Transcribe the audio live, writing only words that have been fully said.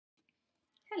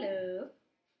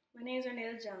My name is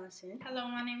Arnelle Johnson. Hello,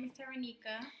 my name is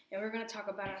Terranika. And we're going to talk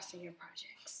about our senior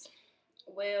projects.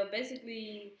 Well,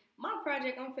 basically, my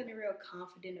project, I'm feeling real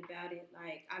confident about it.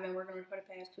 Like, I've been working on it for the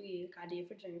past 2 years. I did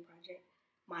for junior project.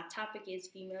 My topic is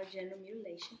female genital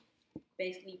mutilation,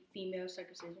 basically female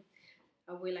circumcision.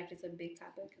 I feel like it's a big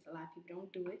topic because a lot of people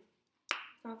don't do it.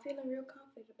 So I'm feeling real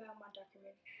confident about my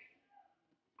documentary.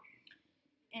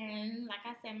 And like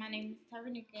I said, my name is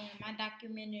Terranika, and my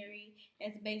documentary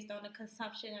is based on the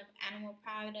consumption of animal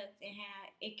products and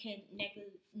how it can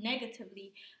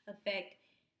negatively affect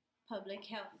public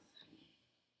health.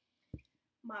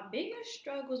 My biggest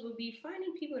struggles would be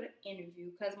finding people to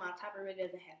interview because my topic really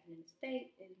doesn't happen in the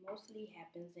States. It mostly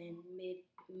happens in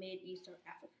Mid-Eastern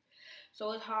Africa.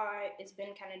 So it's hard. It's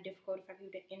been kind of difficult to find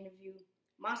people to interview.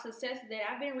 My success is that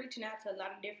I've been reaching out to a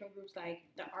lot of different groups like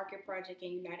the Arcade Project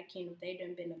in United Kingdom. They've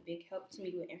been a big help to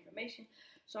me with information.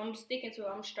 So I'm sticking to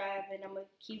it. I'm striving. I'm going to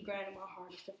keep grinding my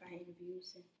hardest to find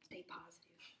interviews and stay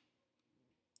positive.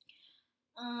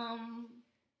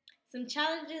 Some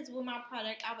challenges with my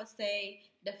product, I would say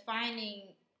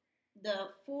defining the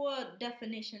full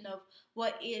definition of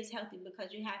what is healthy,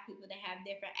 because you have people that have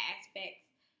different aspects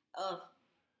of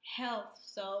health.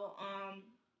 So,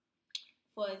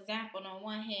 for example, on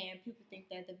one hand, people think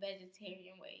that the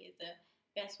vegetarian way is the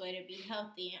best way to be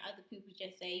healthy, and other people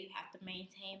just say you have to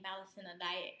maintain balance in a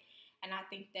diet. And I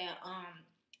think that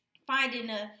finding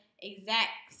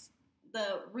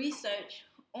the research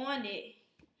on it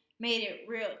made it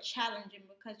real challenging,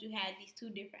 because you had these two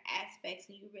different aspects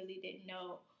and you really didn't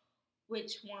know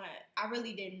which one. I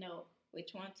really didn't know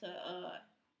which one to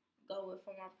go with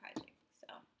for my project. So,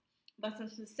 but some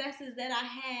successes that I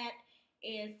had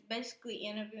is basically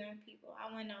interviewing people.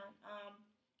 I went on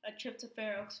a trip to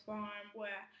Fair Oaks Farm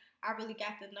where I really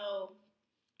got to know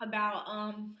about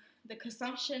the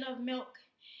consumption of milk,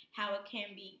 how it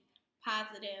can be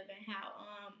positive and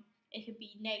how it could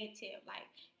be negative, like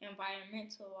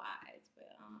environmental wise,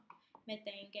 with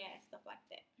methane gas, stuff like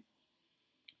that.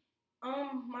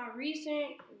 My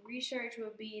recent research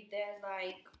would be that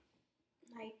like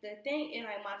the thing and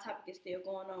like my topic is still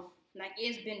going on. Like,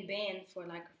 it's been banned for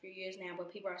like a few years now,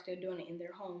 but people are still doing it in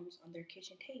their homes on their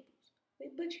kitchen tables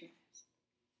with butcher knives.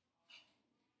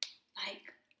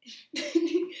 Like,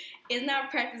 it's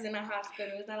not practiced in a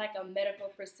hospital. It's not like a medical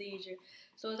procedure.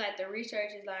 So it's like the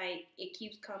research is like it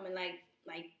keeps coming. Like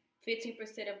 15%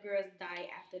 of girls die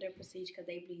after their procedure because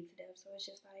they bleed to death. So it's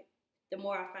just like the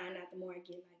more I find out, the more I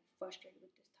get like frustrated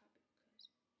with this topic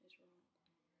because it's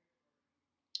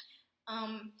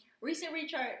wrong. Recent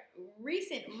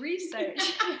research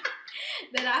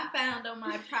that I found on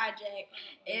my project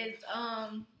is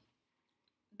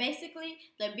basically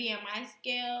the BMI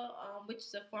scale, which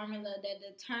is a formula that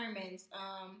determines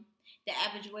the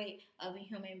average weight of a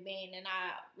human being. And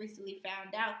I recently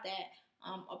found out that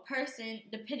a person,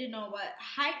 depending on what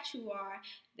height you are,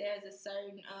 there's a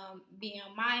certain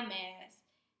BMI mass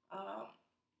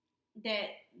that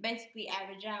basically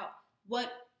average out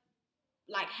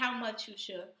how much you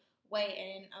should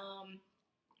weigh. And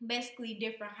basically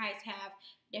different heights have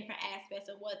different aspects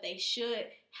of what they should,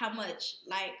 how much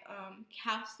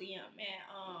calcium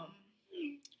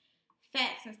and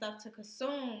fats and stuff to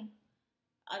consume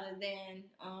other than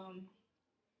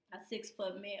a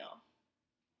 6-foot male.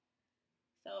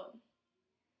 So,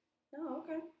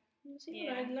 okay. See,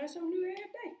 yeah. I learn something new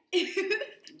every day.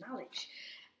 Knowledge.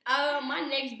 My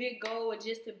next big goal would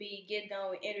just to be get done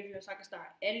with interviewing so I can start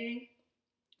editing.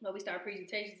 But we start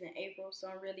presentations in April, so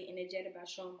I'm really energetic about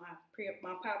showing my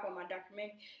PowerPoint, my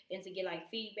documentary, and to get like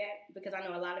feedback, because I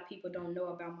know a lot of people don't know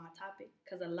about my topic,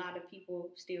 because a lot of people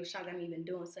still shocked I'm even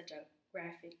doing such a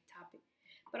graphic topic.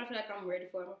 But I feel like I'm ready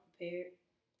for it. I'm prepared.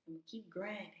 I'm gonna keep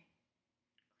grinding.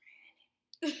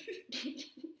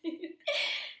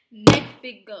 Next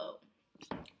big goal.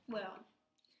 Well,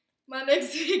 my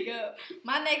next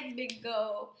big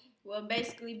goal will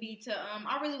basically be to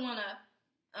I really want to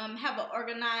have an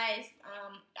organized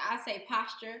I say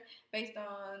posture based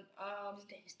on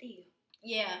Stand still.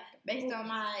 Yeah, based on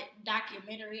my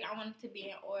documentary. I want it to be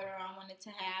in order. I want it to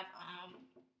have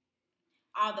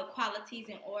all the qualities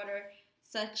in order,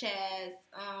 such as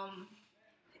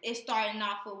it's starting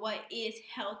off with what is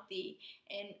healthy,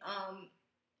 and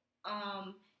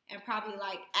probably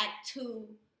like Act 2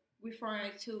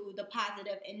 referring to the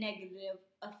positive and negative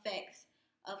effects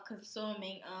of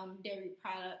consuming dairy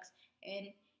products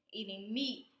and eating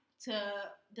meat, to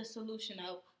the solution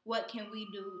of what can we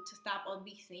do to stop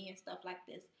obesity and stuff like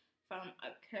this from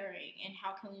occurring, and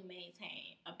how can we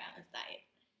maintain a balanced diet.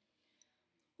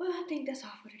 Well, I think that's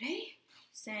all for today.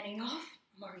 Signing off,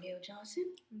 I'm Arnelle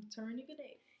Johnson. I'm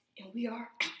Terranika, and we are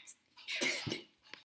out.